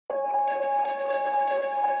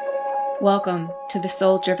Welcome to the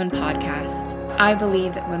Soul Driven Podcast. I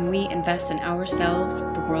believe that when we invest in ourselves,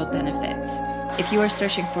 the world benefits. If you are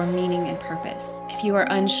searching for meaning and purpose, if you are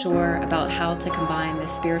unsure about how to combine the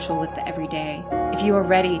spiritual with the everyday, if you are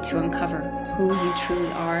ready to uncover who you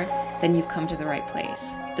truly are, then you've come to the right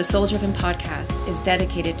place. The Soul Driven Podcast is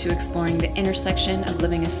dedicated to exploring the intersection of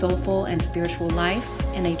living a soulful and spiritual life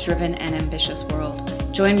in a driven and ambitious world.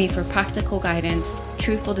 Join me for practical guidance,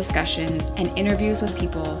 truthful discussions, and interviews with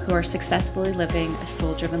people who are successfully living a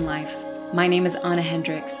soul-driven life. My name is Anna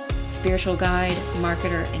Hendricks, spiritual guide,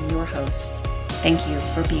 marketer, and your host. Thank you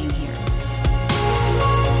for being here.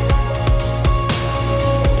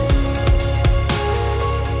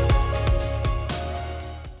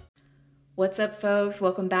 What's up, folks?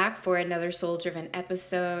 Welcome back for another soul-driven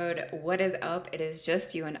episode. What is up? It is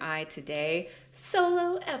just you and I today.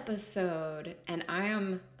 Solo episode. And I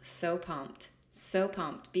am so pumped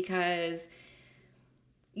because,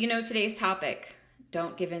 today's topic,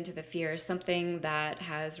 don't give in to the fear, is something that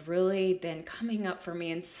has really been coming up for me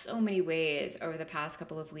in so many ways over the past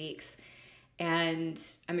couple of weeks. And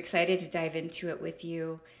I'm excited to dive into it with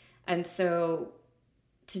you. And so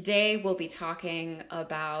today we'll be talking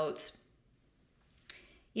about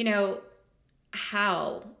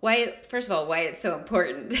why it's so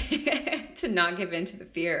important to not give in to the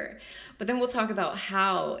fear. But then we'll talk about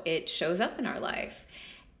how it shows up in our life.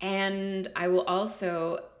 And I will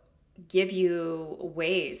also give you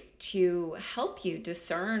ways to help you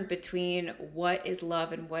discern between what is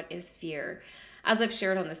love and what is fear. As I've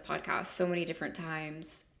shared on this podcast so many different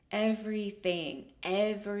times, everything,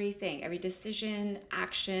 every decision,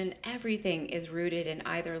 action, everything is rooted in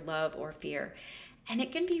either love or fear. And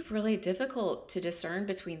it can be really difficult to discern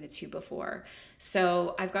between the two before.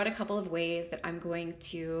 So I've got a couple of ways that I'm going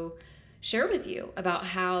to share with you about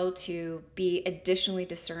how to be additionally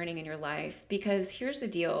discerning in your life. Because here's the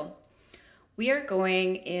deal. We are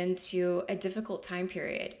going into a difficult time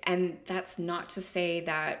period. And that's not to say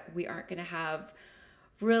that we aren't going to have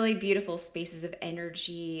really beautiful spaces of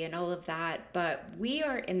energy and all of that. But we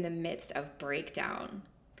are in the midst of breakdown.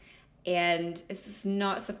 And this is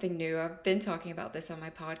not something new. I've been talking about this on my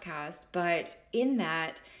podcast, but in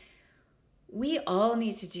that, we all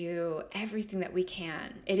need to do everything that we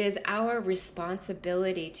can. It is our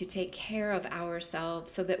responsibility to take care of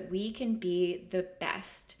ourselves so that we can be the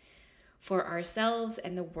best for ourselves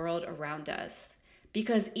and the world around us.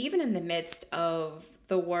 Because even in the midst of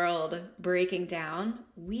the world breaking down,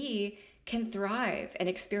 we can thrive and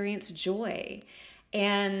experience joy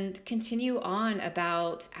and continue on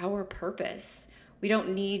about our purpose. We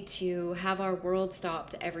don't need to have our world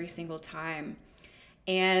stopped every single time.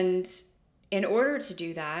 And in order to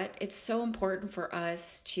do that, it's so important for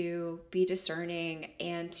us to be discerning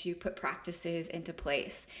and to put practices into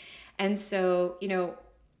place. And so,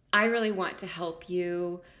 I really want to help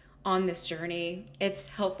you on this journey. It's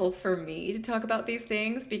helpful for me to talk about these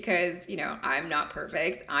things because, I'm not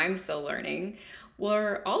perfect. I'm still learning.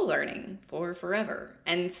 We're all learning for forever.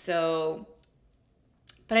 And so,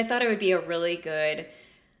 but I thought it would be a really good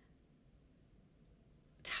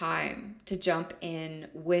time to jump in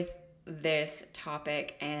with this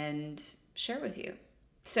topic and share with you.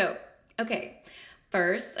 So, okay,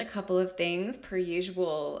 first, a couple of things per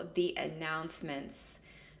usual, the announcements.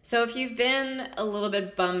 So if you've been a little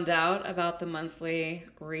bit bummed out about the monthly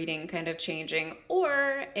reading kind of changing,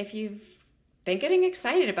 or if you've been getting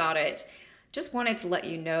excited about it, just wanted to let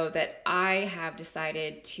you know that I have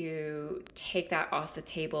decided to take that off the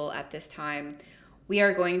table at this time. We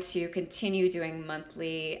are going to continue doing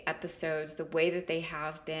monthly episodes the way that they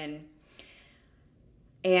have been.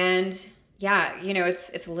 And yeah,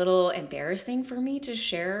 it's a little embarrassing for me to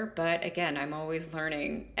share, but again, I'm always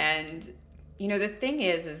learning. And the thing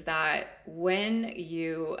is that when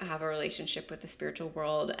you have a relationship with the spiritual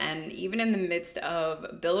world, and even in the midst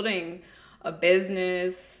of building a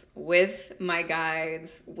business, with my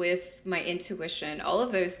guides, with my intuition, all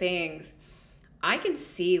of those things, I can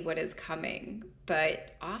see what is coming,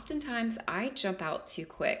 but oftentimes I jump out too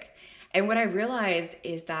quick. And what I realized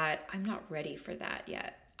is that I'm not ready for that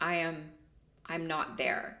yet. I'm not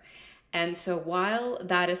there. And so while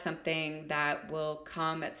that is something that will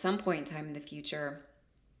come at some point in time in the future,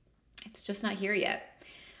 it's just not here yet.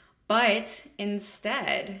 But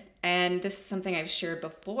instead, and this is something I've shared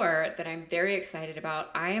before that I'm very excited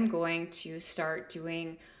about, I am going to start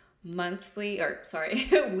doing weekly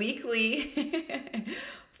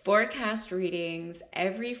forecast readings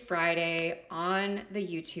every Friday on the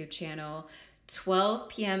YouTube channel, 12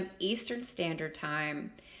 p.m. Eastern Standard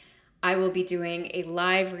Time. I will be doing a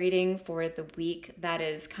live reading for the week that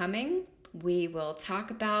is coming. We will talk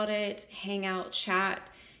about it, hang out, chat.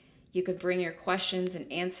 You can bring your questions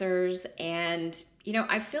and answers. And,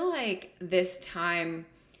 I feel like this time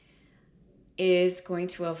is going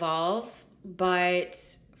to evolve, but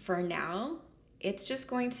for now, it's just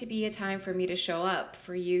going to be a time for me to show up,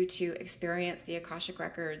 for you to experience the Akashic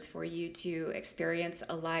Records, for you to experience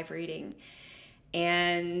a live reading,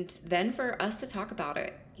 and then for us to talk about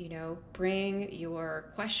it. Bring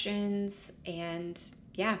your questions, and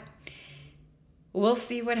yeah, we'll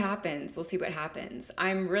see what happens. We'll see what happens.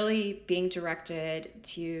 I'm really being directed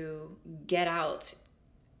to get out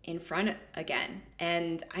in front again.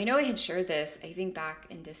 And I know I had shared this, I think back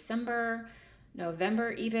in December,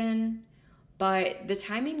 November even, but the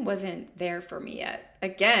timing wasn't there for me yet.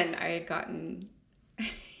 Again, I had gotten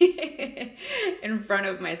in front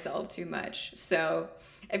of myself too much. So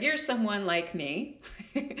if you're someone like me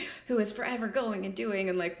who is forever going and doing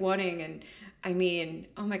and like wanting, and I mean,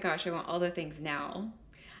 oh my gosh, I want all the things now.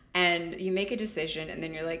 And you make a decision and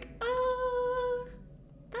then you're like,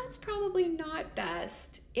 that's probably not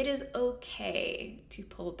best. It is okay to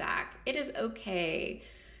pull back. It is okay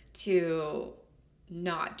to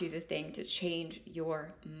not do the thing to change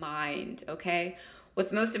your mind, okay?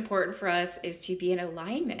 What's most important for us is to be in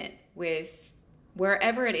alignment with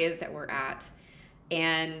wherever it is that we're at.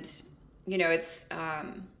 And, it's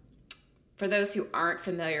for those who aren't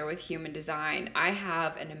familiar with human design, I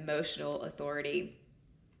have an emotional authority.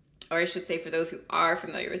 Or I should say, for those who are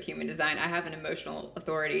familiar with human design, I have an emotional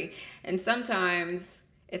authority. And sometimes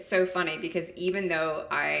it's so funny because even though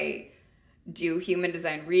I do human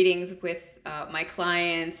design readings with my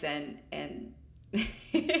clients and and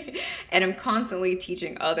I'm constantly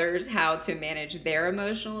teaching others how to manage their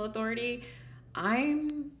emotional authority,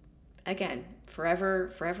 I'm, again,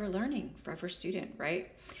 forever learning, forever student,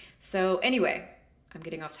 right? So anyway, I'm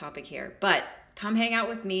getting off topic here, but come hang out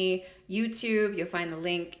with me. YouTube, you'll find the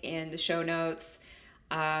link in the show notes.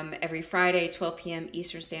 Every Friday, 12 p.m.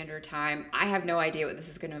 Eastern Standard Time. I have no idea what this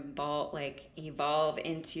is going to evolve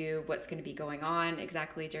into, what's going to be going on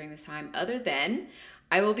exactly during this time, other than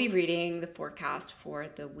I will be reading the forecast for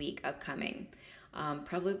the week upcoming.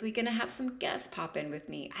 Probably going to have some guests pop in with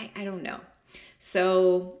me. I don't know.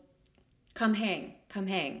 So come hang.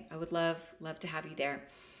 I would love to have you there.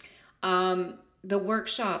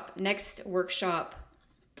 The next workshop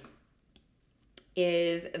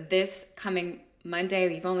is this coming Monday.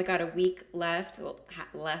 We've only got a week left,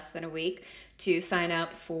 less than a week, to sign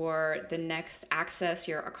up for the next Access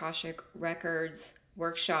Your Akashic Records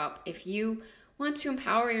workshop. If you want to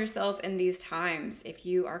empower yourself in these times, if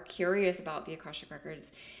you are curious about the Akashic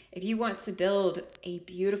Records, if you want to build a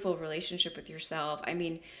beautiful relationship with yourself,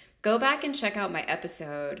 go back and check out my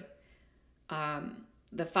episode,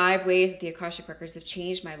 the 5 ways the Akashic Records have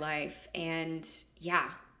changed my life. And yeah,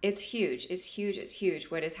 it's huge. It's huge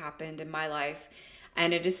what has happened in my life.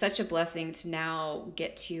 And it is such a blessing to now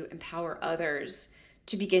get to empower others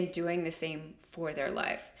to begin doing the same for their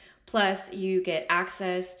life. Plus, you get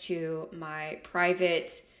access to my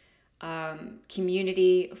private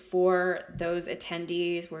community for those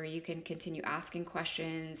attendees where you can continue asking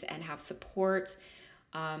questions and have support.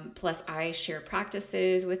 Plus, I share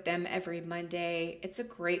practices with them every Monday. It's a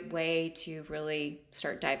great way to really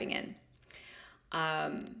start diving in.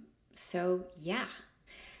 So yeah.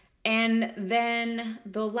 And then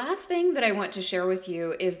the last thing that I want to share with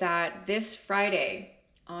you is that this Friday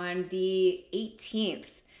on the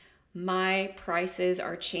 18th, my prices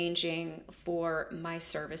are changing for my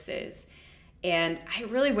services. And I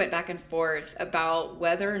really went back and forth about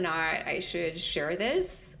whether or not I should share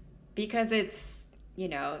this because it's,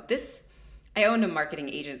 I owned a marketing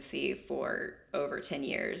agency for over 10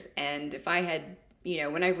 years. And if I had,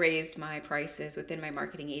 when I raised my prices within my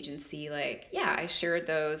marketing agency, I shared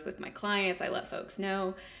those with my clients. I let folks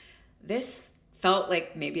know. This felt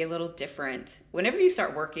like maybe a little different. Whenever you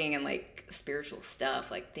start working in spiritual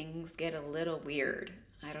stuff, things get a little weird.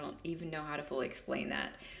 I don't even know how to fully explain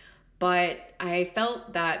that. But I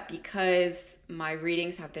felt that because my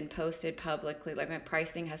readings have been posted publicly, my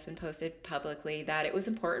pricing has been posted publicly, that it was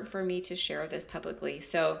important for me to share this publicly.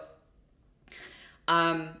 So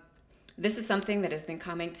this is something that has been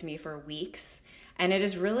coming to me for weeks, and it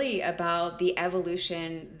is really about the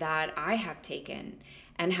evolution that I have taken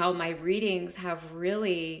and how my readings have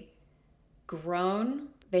really grown.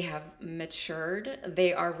 They have matured.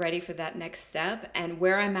 They are ready for that next step. And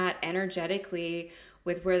where I'm at energetically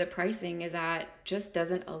with where the pricing is at just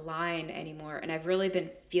doesn't align anymore. And I've really been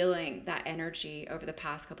feeling that energy over the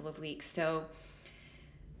past couple of weeks. So,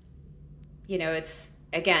 it's,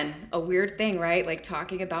 again, a weird thing, right?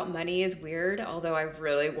 Talking about money is weird, although I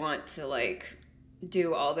really want to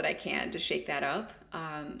do all that I can to shake that up.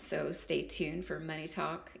 So stay tuned for money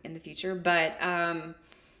talk in the future. But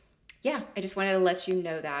yeah, I just wanted to let you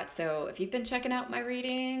know that. So if you've been checking out my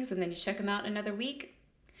readings and then you check them out in another week,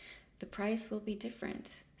 the price will be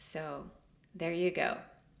different. So there you go.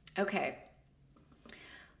 Okay,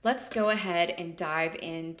 let's go ahead and dive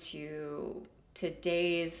into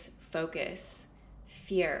today's focus: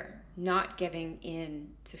 fear, not giving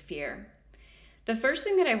in to fear. The first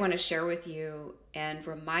thing that I want to share with you and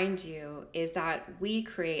remind you is that we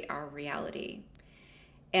create our reality.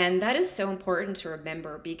 And that is so important to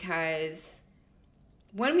remember, because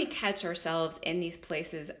when we catch ourselves in these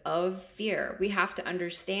places of fear, we have to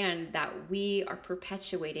understand that we are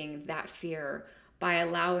perpetuating that fear by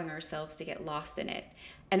allowing ourselves to get lost in it.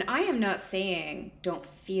 And I am not saying don't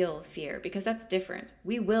feel fear, because that's different.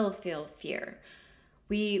 We will feel fear.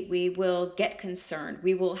 We will get concerned.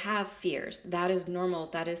 We will have fears. That is normal.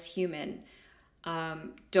 That is human.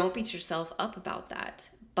 Don't beat yourself up about that.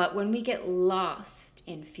 But when we get lost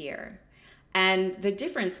in fear, and the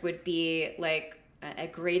difference would be like a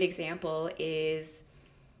great example is,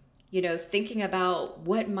 thinking about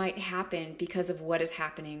what might happen because of what is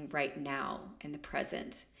happening right now in the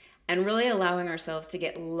present, and really allowing ourselves to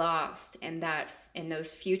get lost in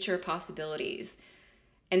those future possibilities,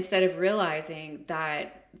 instead of realizing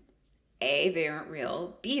that A, they aren't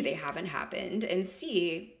real, B, they haven't happened, and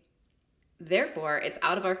C, therefore it's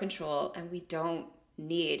out of our control and we don't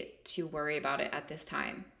need to worry about it at this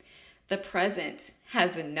time. The present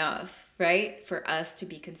has enough, right, for us to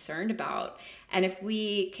be concerned about. And if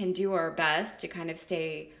we can do our best to kind of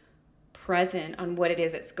stay present on what it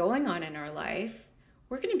is that's going on in our life,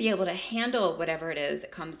 we're going to be able to handle whatever it is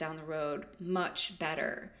that comes down the road much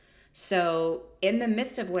better. So in the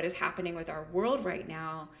midst of what is happening with our world right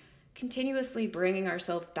now, continuously bringing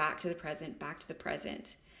ourselves back to the present, back to the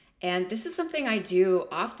present. And this is something I do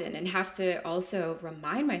often and have to also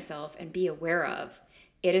remind myself and be aware of.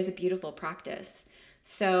 It is a beautiful practice.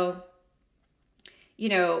 So,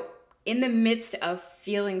 in the midst of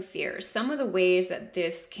feeling fear, some of the ways that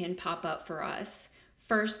this can pop up for us,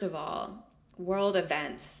 first of all, world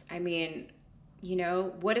events. I mean,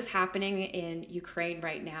 what is happening in Ukraine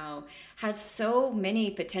right now has so many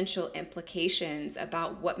potential implications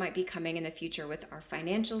about what might be coming in the future with our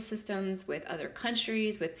financial systems, with other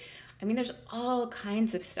countries, there's all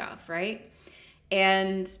kinds of stuff, right?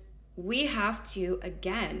 And we have to,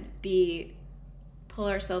 again, pull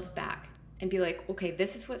ourselves back and be like, okay,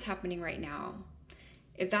 this is what's happening right now.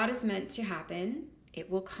 If that is meant to happen, it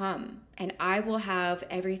will come, and I will have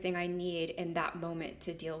everything I need in that moment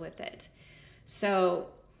to deal with it. So,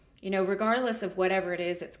 regardless of whatever it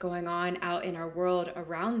is that's going on out in our world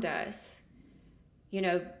around us,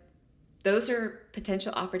 those are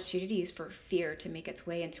potential opportunities for fear to make its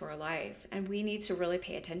way into our life. And we need to really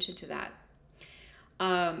pay attention to that.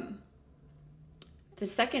 The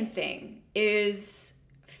second thing is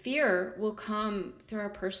fear will come through our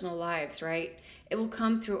personal lives, right? It will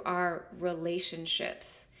come through our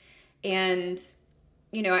relationships. And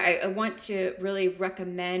I want to really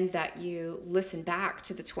recommend that you listen back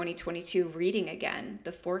to the 2022 reading again,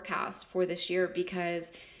 the forecast for this year,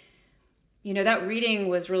 because, that reading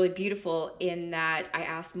was really beautiful in that I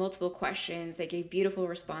asked multiple questions. They gave beautiful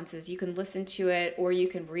responses. You can listen to it or you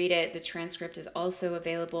can read it. The transcript is also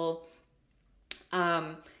available.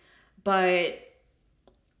 But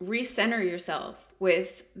recenter yourself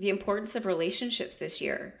with the importance of relationships this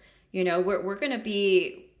year. We're going to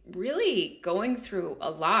be really going through a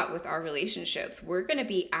lot with our relationships. We're going to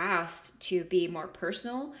be asked to be more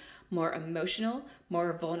personal, more emotional,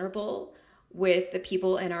 more vulnerable with the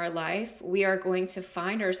people in our life. We are going to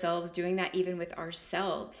find ourselves doing that even with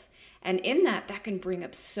ourselves. And in that can bring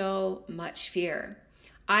up so much fear.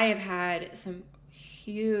 I have had some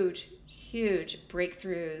huge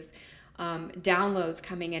breakthroughs, downloads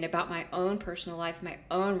coming in about my own personal life, my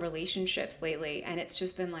own relationships lately. And it's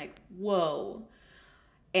just been like, whoa.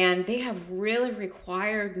 And they have really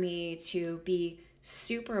required me to be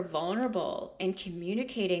super vulnerable in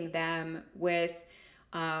communicating them with,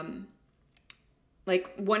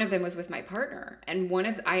 one of them was with my partner. And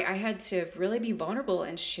I had to really be vulnerable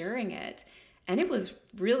in sharing it. And it was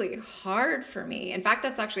really hard for me. In fact,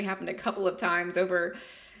 that's actually happened a couple of times over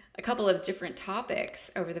a couple of different topics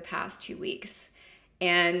over the past 2 weeks.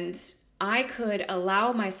 And I could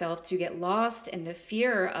allow myself to get lost in the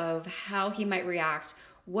fear of how he might react,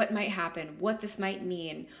 what might happen, what this might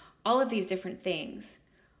mean, all of these different things.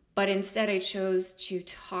 But instead I chose to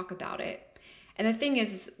talk about it. And the thing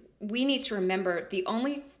is, we need to remember the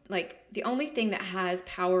only thing that has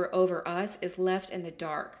power over us is left in the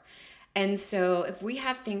dark. And so if we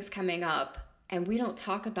have things coming up and we don't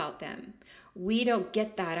talk about them, we don't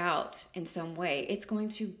get that out in some way, it's going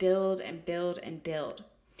to build and build and build.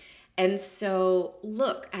 And so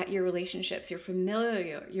look at your relationships, your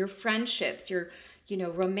familiar, your friendships, your,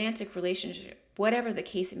 romantic relationship, whatever the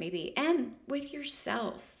case it may be, and with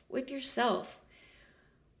yourself,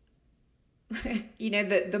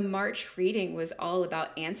 the March reading was all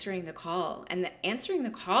about answering the call. And answering the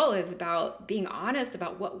call is about being honest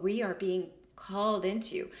about what we are being called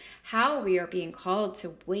into, how we are being called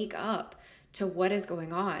to wake up to what is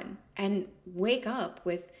going on and wake up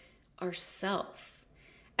with ourself.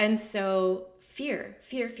 And so fear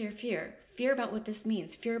about what this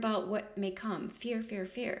means, fear about what may come,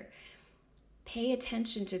 fear. Pay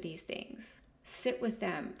attention to these things. Sit with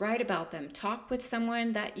them, write about them, talk with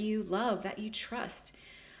someone that you love, that you trust.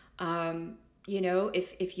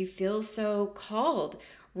 If you feel so called,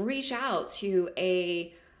 reach out to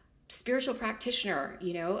a spiritual practitioner.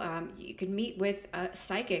 You could meet with a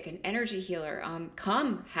psychic, an energy healer.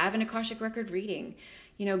 Come have an Akashic record reading.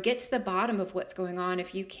 Get to the bottom of what's going on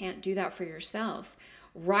if you can't do that for yourself.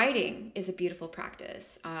 Writing is a beautiful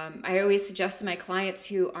practice. I always suggest to my clients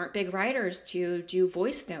who aren't big writers to do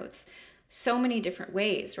voice notes. So many different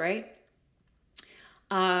ways, right?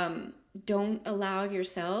 Don't allow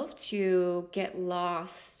yourself to get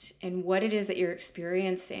lost in what it is that you're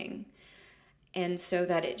experiencing, and so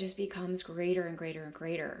that it just becomes greater and greater and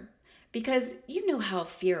greater. Because you know how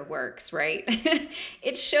fear works, right?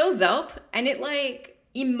 It shows up and it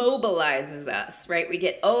immobilizes us, right? We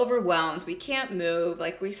get overwhelmed, we can't move,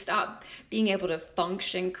 we stop being able to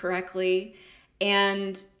function correctly.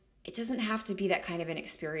 And it doesn't have to be that kind of an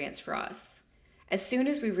experience for us. As soon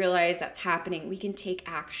as we realize that's happening, we can take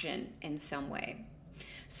action in some way.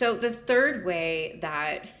 So the third way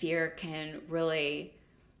that fear can really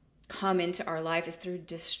come into our life is through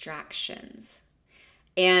distractions.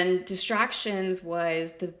 And distractions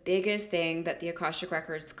was the biggest thing that the Akashic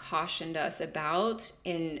Records cautioned us about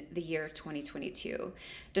in the year 2022.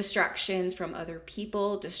 Distractions from other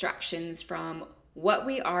people, distractions from what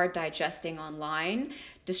we are digesting online,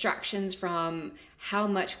 distractions from how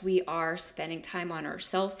much we are spending time on our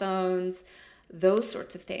cell phones, those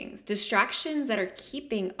sorts of things. Distractions that are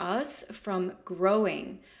keeping us from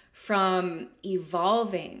growing, from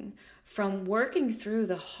evolving, from working through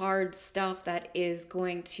the hard stuff that is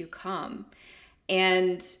going to come.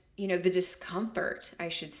 And, the discomfort, I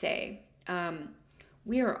should say.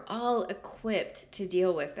 We are all equipped to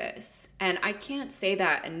deal with this. And I can't say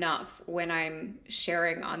that enough when I'm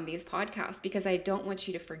sharing on these podcasts, because I don't want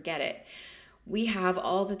you to forget it. We have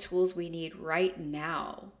all the tools we need right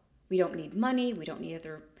now. We don't need money. We don't need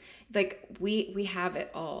other, we have it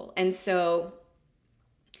all. And so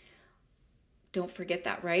don't forget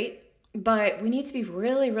that, right? But we need to be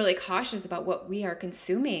really, really cautious about what we are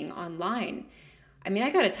consuming online. I mean,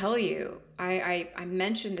 I got to tell you, I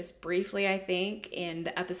mentioned this briefly, I think, in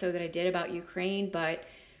the episode that I did about Ukraine, but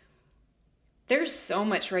there's so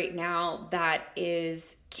much right now that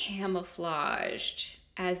is camouflaged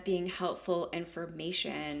as being helpful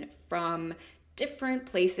information from different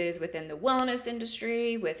places within the wellness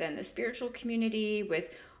industry, within the spiritual community,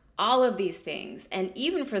 with all of these things. And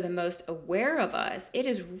even for the most aware of us, it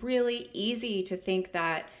is really easy to think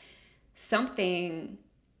that something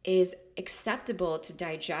is acceptable to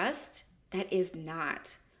digest that is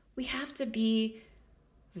not. We have to be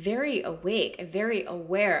very awake and very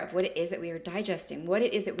aware of what it is that we are digesting, what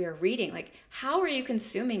it is that we are reading. How are you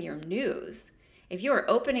consuming your news? If you are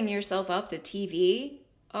opening yourself up to TV,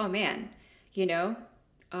 oh man,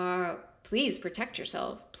 please protect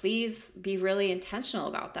yourself. Please be really intentional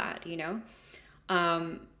about that,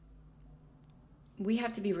 We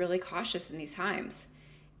have to be really cautious in these times.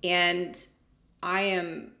 And I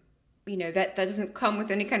am, that doesn't come with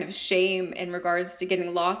any kind of shame in regards to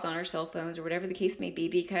getting lost on our cell phones or whatever the case may be,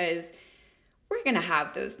 because we're going to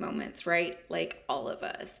have those moments, right? All of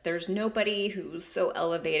us. There's nobody who's so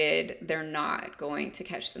elevated, they're not going to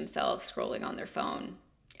catch themselves scrolling on their phone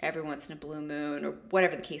every once in a blue moon or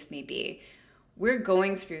whatever the case may be. We're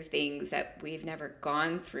going through things that we've never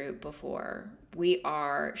gone through before. We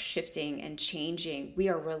are shifting and changing. We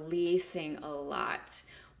are releasing a lot.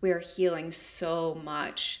 We are healing so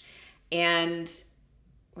much, and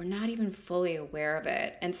we're not even fully aware of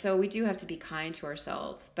it. And so we do have to be kind to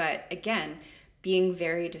ourselves. But again, being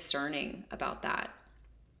very discerning about that.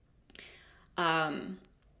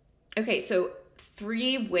 Okay, so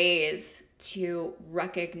 3 ways to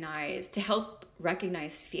help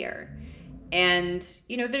recognize fear. And,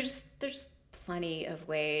 there's plenty of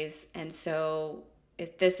ways. And so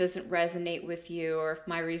if this doesn't resonate with you, or if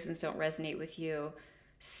my reasons don't resonate with you,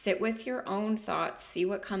 Sit with your own thoughts, see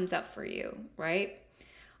what comes up for you, right?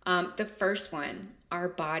 The first one, our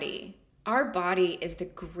body. Our body is the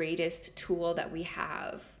greatest tool that we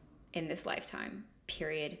have in this lifetime,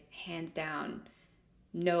 period, hands down,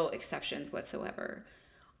 no exceptions whatsoever.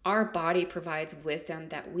 Our body provides wisdom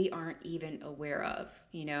that we aren't even aware of.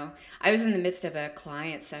 I was in the midst of a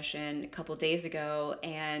client session a couple days ago,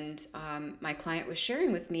 and my client was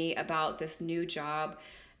sharing with me about this new job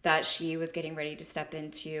that she was getting ready to step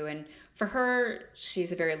into. And for her,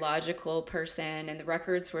 she's a very logical person, and the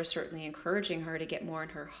records were certainly encouraging her to get more in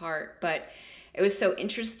her heart. But it was so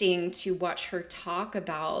interesting to watch her talk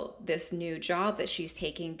about this new job that she's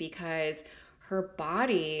taking, because her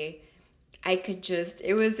body,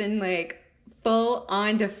 it was in like full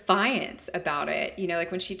on defiance about it. Like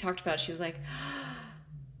when she talked about it, she was like,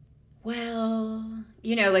 well,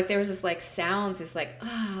 like there was this like sounds, this like,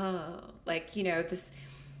 oh, like, this,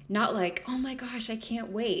 not like, oh my gosh, I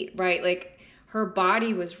can't wait, right? Like her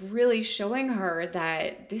body was really showing her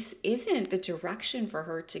that this isn't the direction for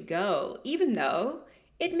her to go, even though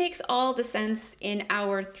it makes all the sense in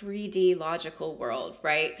our 3D logical world,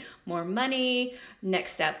 right? More money,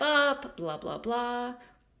 next step up, blah, blah, blah.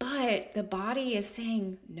 But the body is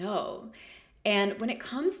saying no. And when it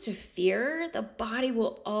comes to fear, the body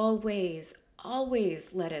will always,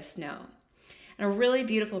 always let us know. And a really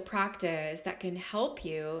beautiful practice that can help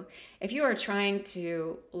you if you are trying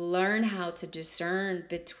to learn how to discern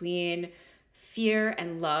between fear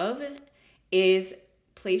and love is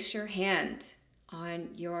place your hand on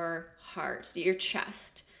your heart, your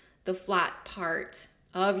chest, the flat part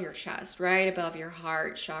of your chest, right above your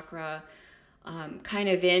heart chakra, kind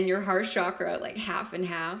of in your heart chakra, like half and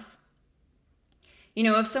half.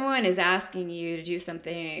 If someone is asking you to do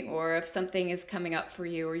something, or if something is coming up for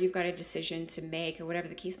you, or you've got a decision to make, or whatever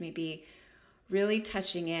the case may be, really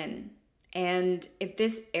touching in. And if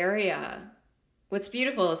this area, what's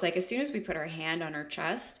beautiful is like as soon as we put our hand on our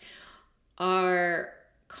chest, our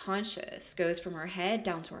conscious goes from our head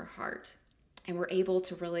down to our heart, and we're able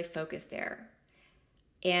to really focus there.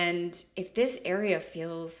 And if this area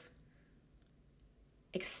feels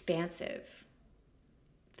expansive,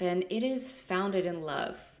 then it is founded in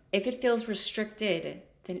love. If it feels restricted,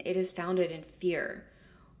 then it is founded in fear,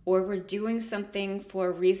 or we're doing something for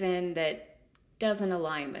a reason that doesn't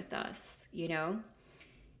align with us,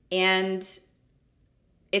 And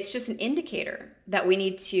it's just an indicator that we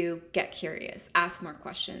need to get curious, ask more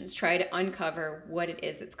questions, try to uncover what it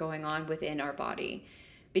is that's going on within our body.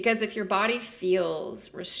 Because if your body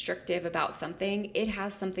feels restrictive about something, it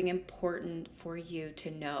has something important for you to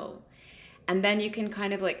know. And then you can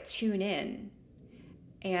kind of like tune in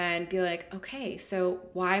and be like, okay, so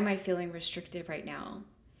why am I feeling restrictive right now?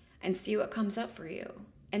 And see what comes up for you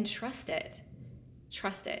and trust it.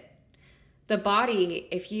 Trust it. The body,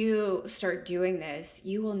 if you start doing this,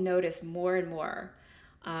 you will notice more and more.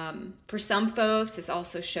 For some folks, this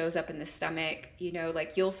also shows up in the stomach,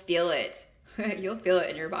 like you'll feel it. You'll feel it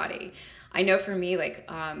in your body. I know for me, like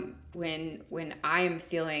when I am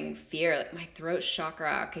feeling fear, like my throat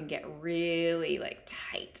chakra can get really like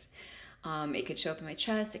tight. It could show up in my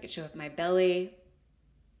chest, it could show up in my belly.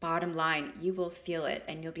 Bottom line, you will feel it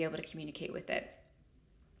and you'll be able to communicate with it.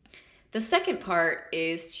 The second part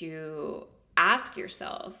is to ask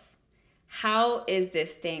yourself, how is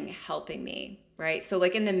this thing helping me, right? So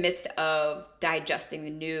like in the midst of digesting the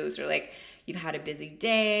news, or like you've had a busy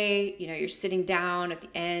day, you're sitting down at the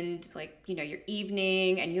end, like, your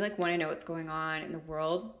evening, and you like want to know what's going on in the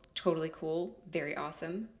world. Totally cool. Very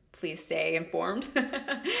awesome. Please stay informed.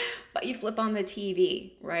 But you flip on the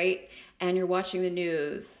TV, right? And you're watching the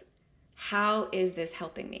news. How is this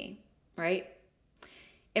helping me, right?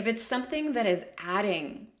 If it's something that is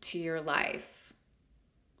adding to your life,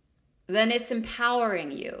 then it's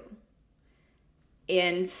empowering you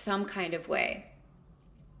in some kind of way.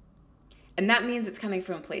 And that means it's coming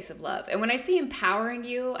from a place of love. And when I say empowering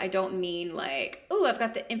you, I don't mean like, oh, I've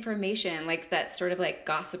got the information, like that sort of like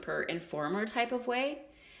gossiper, informer type of way.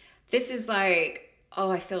 This is like, oh,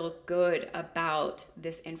 I feel good about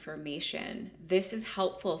this information. This is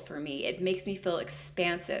helpful for me. It makes me feel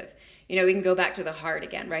expansive. We can go back to the heart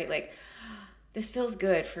again, right? Like, this feels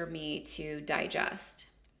good for me to digest.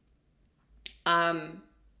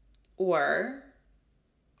 Or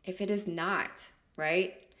if it is not,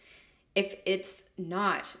 right? If it's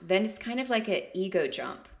not, then it's kind of like an ego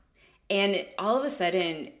jump. And all of a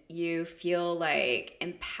sudden, you feel like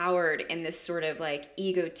empowered in this sort of like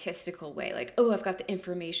egotistical way. Like, oh, I've got the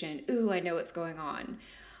information. Ooh, I know what's going on.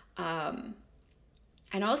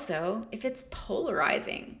 And also, if it's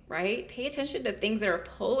polarizing, right? Pay attention to things that are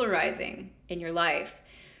polarizing in your life.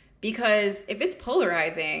 Because if it's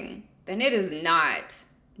polarizing, then it is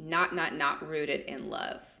not rooted in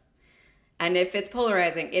love. And if it's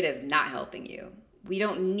polarizing, it is not helping you. We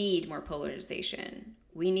don't need more polarization.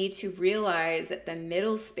 We need to realize that the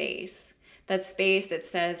middle space, that space that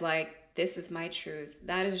says like, this is my truth,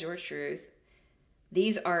 that is your truth,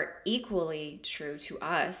 these are equally true to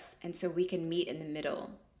us. And so we can meet in the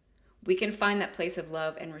middle. We can find that place of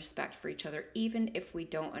love and respect for each other, even if we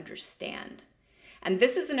don't understand. And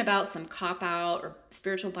this isn't about some cop out or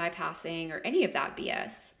spiritual bypassing or any of that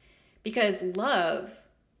BS. Because love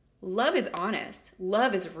is honest.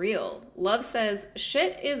 Love is real. Love says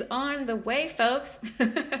shit is on the way, folks.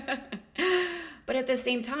 But at the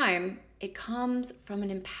same time, it comes from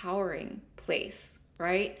an empowering place,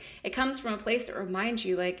 right? It comes from a place that reminds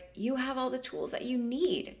you like you have all the tools that you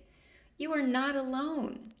need. You are not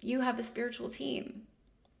alone. You have a spiritual team.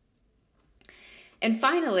 And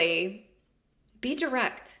finally, be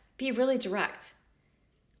direct. Be really direct.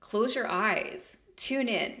 Close your eyes. Tune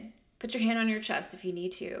in. Put your hand on your chest if you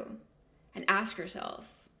need to. And ask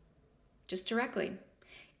yourself, just directly,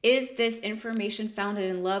 is this information founded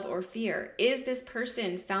in love or fear? Is this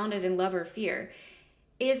person founded in love or fear?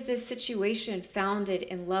 Is this situation founded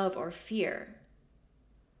in love or fear?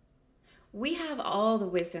 We have all the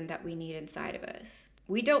wisdom that we need inside of us.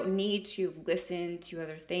 We don't need to listen to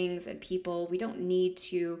other things and people. We don't need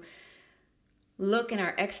to look in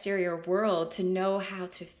our exterior world to know how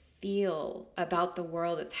to feel about the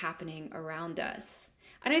world that's happening around us.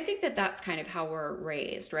 And I think that that's kind of how we're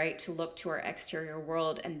raised, right? To look to our exterior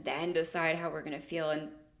world and then decide how we're going to feel, and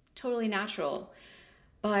totally natural.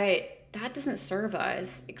 But that doesn't serve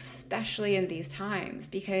us, especially in these times,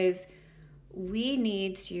 because we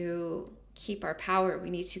need to keep our power. We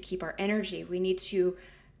need to keep our energy. We need to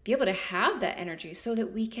be able to have that energy so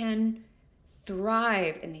that we can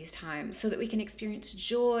thrive in these times, so that we can experience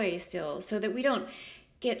joy still, so that we don't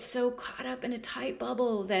get so caught up in a tight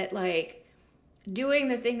bubble that like doing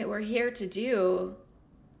the thing that we're here to do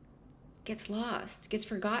gets lost, gets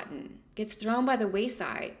forgotten, gets thrown by the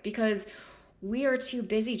wayside because we are too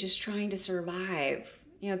busy just trying to survive.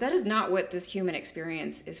 You know, that is not what this human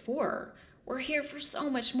experience is for. We're here for so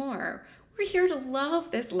much more. We're here to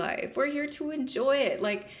love this life. We're here to enjoy it.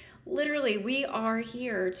 Like literally, we are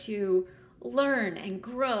here to learn and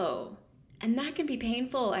grow. And that can be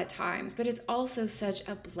painful at times, but it's also such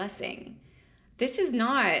a blessing. This is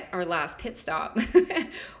not our last pit stop.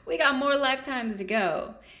 We got more lifetimes to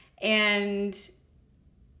go. And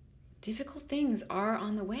difficult things are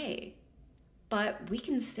on the way. But we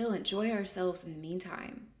can still enjoy ourselves in the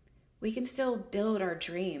meantime. We can still build our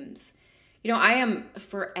dreams. You know, I am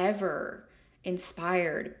forever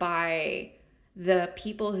inspired by the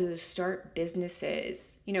people who start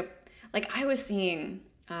businesses. You know, like I was seeing,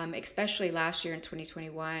 especially last year in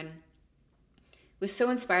 2021, it was so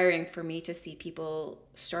inspiring for me to see people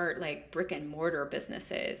start like brick and mortar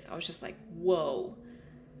businesses. I was just like, whoa,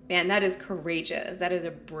 man, that is courageous. That is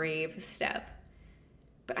a brave step.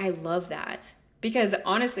 But I love that because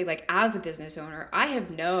honestly, like as a business owner, I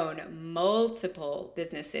have known multiple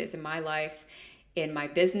businesses in my life, in my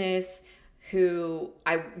business, who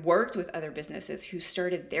I worked with other businesses who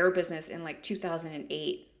started their business in like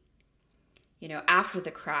 2008. You know, after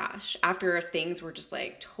the crash, after things were just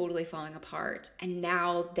like totally falling apart. And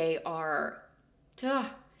now they are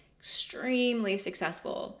extremely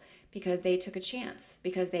successful because they took a chance,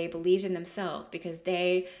 because they believed in themselves, because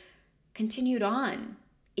they continued on.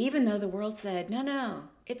 Even though the world said, no,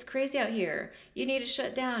 it's crazy out here. You need to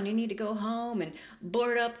shut down. You need to go home and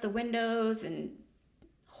board up the windows and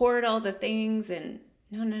hoard all the things. And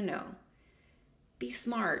no. Be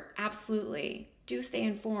smart. Absolutely. Do stay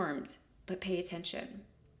informed. But pay attention.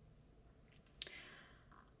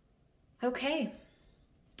 Okay,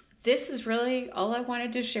 this is really all I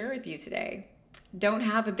wanted to share with you today. Don't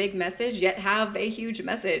have a big message, yet have a huge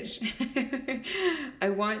message. I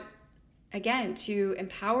want, again, to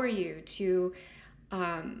empower you, to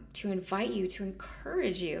invite you, to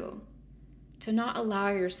encourage you, to not allow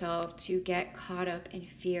yourself to get caught up in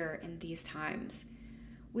fear in these times.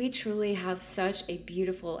 We truly have such a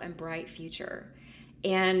beautiful and bright future.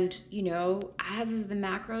 And, you know, as is the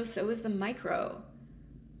macro, so is the micro.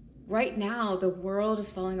 Right now, the world is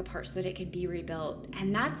falling apart so that it can be rebuilt.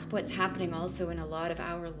 And that's what's happening also in a lot of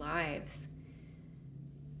our lives.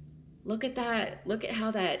 Look at that. Look at how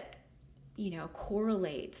that, you know,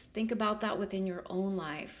 correlates. Think about that within your own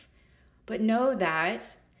life. But know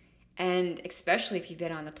that, and especially if you've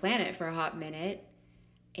been on the planet for a hot minute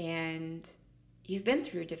and you've been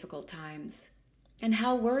through difficult times, and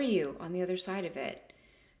how were you on the other side of it?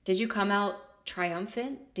 Did you come out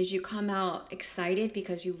triumphant? Did you come out excited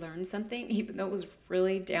because you learned something, even though it was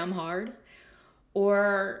really damn hard?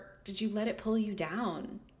 Or did you let it pull you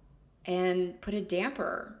down and put a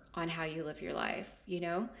damper on how you live your life?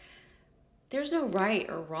 There's no right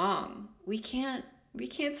or wrong. We can't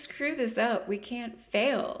screw this up. We can't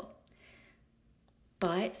fail.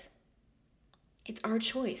 But it's our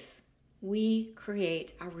choice. We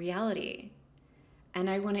create our reality. And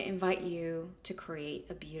I want to invite you to create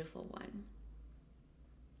a beautiful one.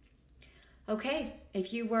 Okay,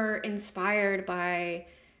 if you were inspired by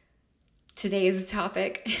today's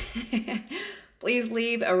topic, please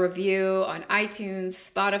leave a review on iTunes,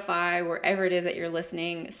 Spotify, wherever it is that you're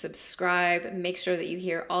listening. Subscribe. Make sure that you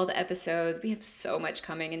hear all the episodes. We have so much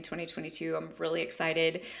coming in 2022. I'm really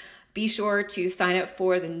excited. Be sure to sign up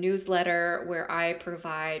for the newsletter where I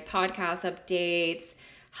provide podcast updates,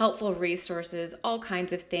 helpful resources, all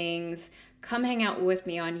kinds of things. Come hang out with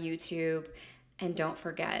me on YouTube. And don't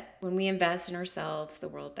forget, when we invest in ourselves, the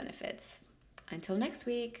world benefits. Until next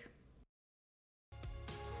week.